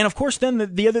 and of course, then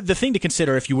the thing to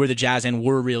consider if you were the Jazz and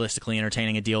were realistically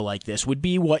entertaining a deal like this would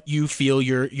be what you feel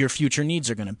your future needs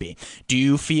are going to be. Do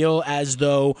you feel as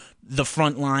though the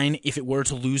front line, if it were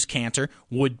to lose Kanter,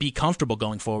 would be comfortable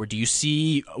going forward? Do you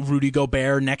see Rudy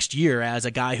Gobert next year as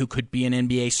a guy who could be an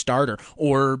NBA starter,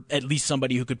 or at least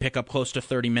somebody who could pick up close to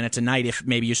 30 minutes a night if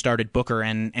maybe you started Booker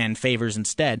and Favors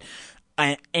instead?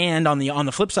 And on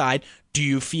the flip side, do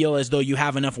you feel as though you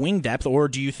have enough wing depth, or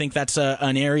do you think that's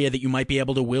an area that you might be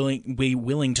able to be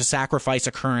willing to sacrifice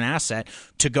a current asset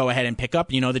to go ahead and pick up?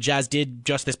 The Jazz did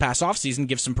just this past offseason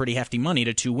give some pretty hefty money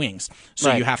to 2 wings. So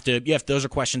right. Those are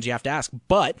questions you have to ask.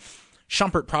 But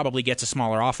Shumpert probably gets a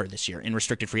smaller offer this year in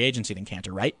restricted free agency than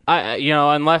Kanter, right?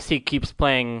 Unless he keeps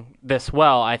playing this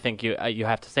well, I think you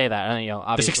have to say that.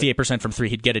 Obviously. The 68% from 3,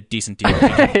 he'd get a decent deal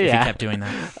if he kept doing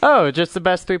that. Oh, just the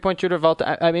best 3-point shooter of all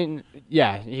time. I mean,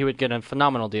 yeah, he would get a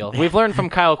phenomenal deal. We've learned from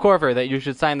Kyle Korver that you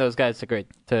should sign those guys to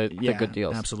good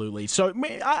deals. Absolutely. So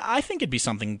I think it'd be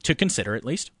something to consider at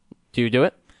least. Do you do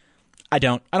it? I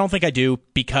don't think I do,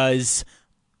 because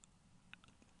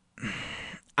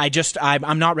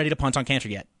I'm not ready to punt on Kanter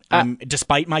yet.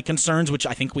 Despite my concerns, which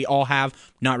I think we all have,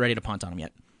 not ready to punt on him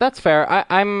yet. That's fair.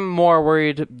 I'm more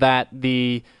worried that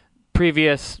the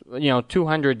previous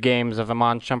 200 games of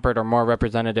Iman Shumpert are more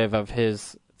representative of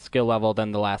his skill level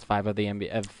than the last 5 of the NBA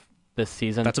of this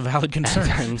season. That's a valid concern.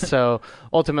 And so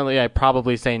ultimately, I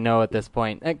probably say no at this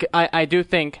point. I do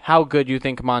think how good you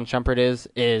think Iman Shumpert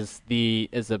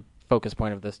is a focus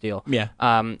point of this deal. Yeah.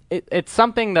 It's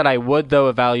something that I would though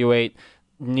evaluate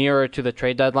nearer to the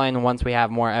trade deadline once we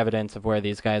have more evidence of where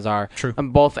these guys are. True.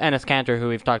 Both Enes Kanter, who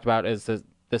we've talked about, is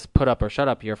this put up or shut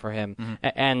up year for him,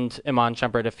 and Iman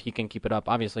Shumpert, if he can keep it up.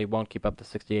 Obviously, won't keep up the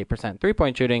 68%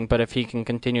 3-point shooting, but if he can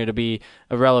continue to be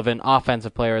a relevant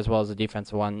offensive player as well as a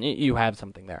defensive one, you have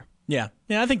something there. Yeah,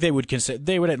 I think they would consider.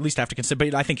 They would at least have to consider.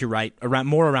 But I think you're right.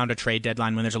 Around a trade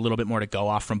deadline, when there's a little bit more to go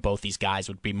off from both these guys,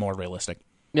 would be more realistic.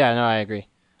 Yeah, no, I agree.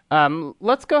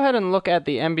 Let's go ahead and look at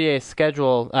the NBA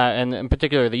schedule, and in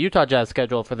particular the Utah Jazz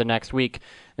schedule for the next week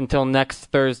until next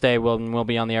Thursday. We'll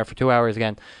be on the air for 2 hours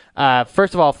again.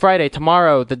 First of all, Friday,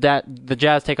 tomorrow, the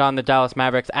Jazz take on the Dallas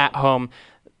Mavericks at home.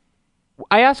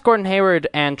 I asked Gordon Hayward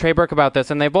and Trey Burke about this,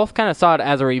 and they both kind of saw it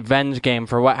as a revenge game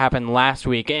for what happened last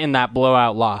week in that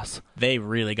blowout loss. They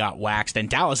really got waxed, and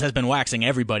Dallas has been waxing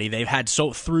everybody. They've had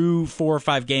through 4 or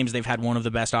 5 games, they've had one of the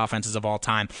best offenses of all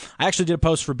time. I actually did a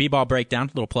post for B-Ball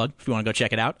Breakdown, little plug if you want to go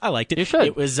check it out. I liked it. You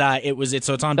should. So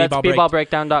it's on That's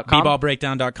bballbreakdown.com.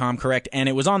 bballbreakdown.com, correct, and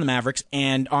it was on the Mavericks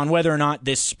and on whether or not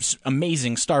this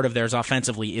amazing start of theirs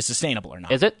offensively is sustainable or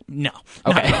not. Is it? No.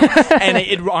 Okay. And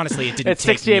it honestly, it didn't. It's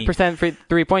 68% free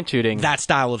 3-point shooting. That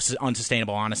style of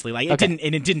unsustainable, honestly, it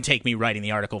didn't take me writing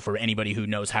the article for anybody who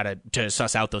knows how to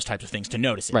suss out those types of things to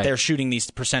notice it. Right. They're shooting these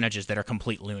percentages that are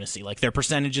complete lunacy. Like their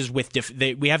percentages with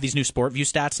we have these new Sport View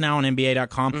stats now on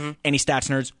NBA.com. Any stats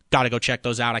nerds got to go check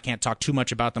those out. I can't talk too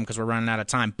much about them because we're running out of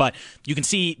time. But you can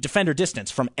see defender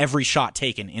distance from every shot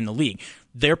taken in the league.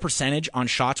 Their percentage on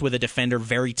shots with a defender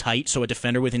very tight, so a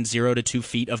defender within 0 to 2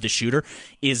 feet of the shooter,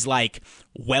 is like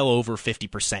well over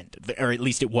 50%, or at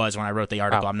least it was when I wrote the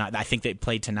article. Wow. I think they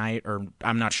played tonight, or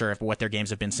I'm not sure what their games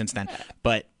have been since then,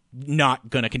 but not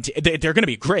going to continue. They're going to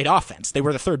be a great offense. They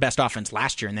were the 3rd best offense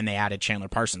last year, and then they added Chandler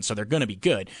Parsons, so they're going to be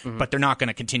good, but they're not going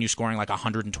to continue scoring like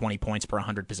 120 points per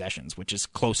 100 possessions, which is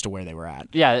close to where they were at.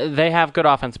 Yeah, they have good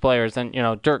offense players, and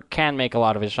Dirk can make a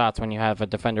lot of his shots when you have a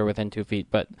defender within 2 feet,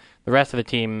 but the rest of the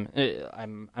team,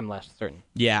 I'm less certain.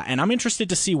 Yeah, and I'm interested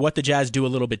to see what the Jazz do a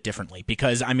little bit differently,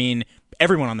 because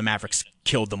everyone on the Mavericks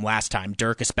killed them last time.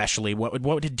 Dirk especially.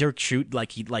 What did Dirk shoot?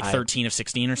 Like 13 of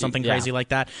 16 or something crazy like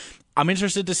that. I'm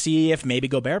interested to see if maybe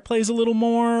Gobert plays a little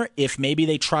more, if maybe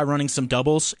they try running some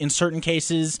doubles in certain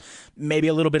cases, maybe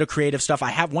a little bit of creative stuff.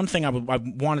 I have one thing I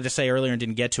wanted to say earlier and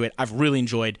didn't get to it. I've really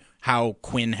enjoyed how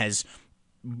Quinn has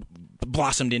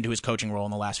blossomed into his coaching role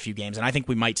in the last few games, and I think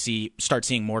we might start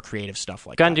seeing more creative stuff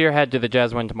like that. Gun to your head, do the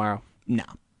Jazz win tomorrow? No.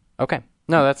 Okay.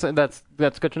 No,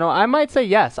 that's good to know. I might say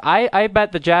yes. I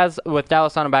bet the Jazz with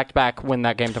Dallas on a back-to-back win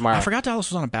that game tomorrow. I forgot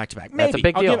Dallas was on a back-to-back. That's a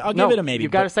big deal. I'll give it a maybe.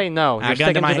 You've got to say no. You're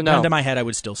sticking to the no. Gun to my head, I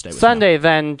would still stay with Sunday, no.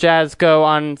 then, Jazz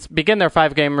begin their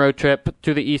 5-game road trip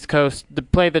to the East Coast to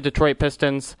play the Detroit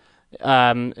Pistons.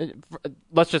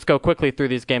 Let's just go quickly through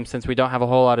these games since we don't have a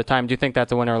whole lot of time. Do you think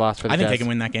that's a win or a loss for the Jazz? I think they can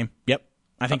win that game. Yep.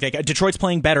 I think Detroit's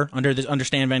playing better under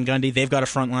Stan Van Gundy. They've got a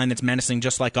front line that's menacing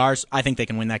just like ours. I think they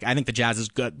can win that. I think the Jazz's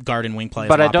guard and wing play is a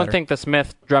lot But I don't better. think the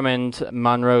Smith, Drummond,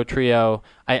 Monroe trio,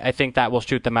 I think that will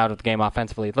shoot them out of the game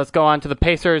offensively. Let's go on to the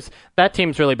Pacers. That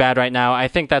team's really bad right now. I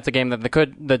think that's a game that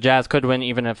the Jazz could win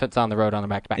even if it's on the road on the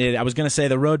back-to-back. I was going to say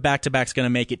the road back-to-back is going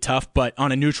to make it tough, but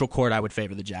on a neutral court, I would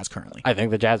favor the Jazz currently. I think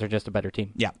the Jazz are just a better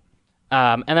team. Yeah.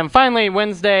 And then finally,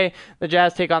 Wednesday, the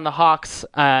Jazz take on the Hawks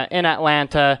in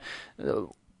Atlanta.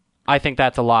 I think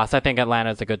that's a loss. I think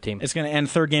Atlanta's a good team. It's going to end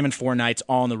third game in 4 nights,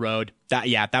 all on the road. That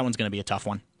one's going to be a tough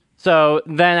one. So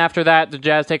then after that, the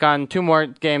Jazz take on 2 more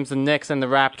games, the Knicks and the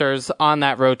Raptors on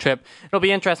that road trip. It'll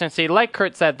be interesting to see. Like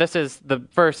Kurt said, this is the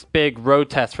first big road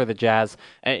test for the Jazz.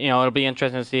 It'll be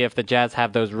interesting to see if the Jazz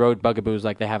have those road bugaboos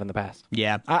like they have in the past.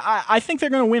 Yeah, I think they're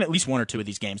going to win at least 1 or 2 of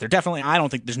these games. I don't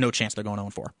think there's no chance they're going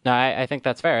 0-4. No, I think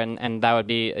that's fair, and that would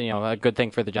be a good thing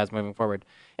for the Jazz moving forward.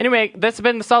 Anyway, this has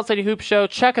been the Salt City Hoops Show.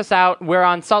 Check us out. We're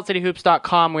on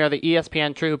saltcityhoops.com. We are the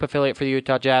ESPN True Hoop affiliate for the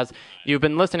Utah Jazz. You've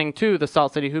been listening to the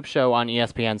Salt City Hoops Show on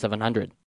ESPN 700.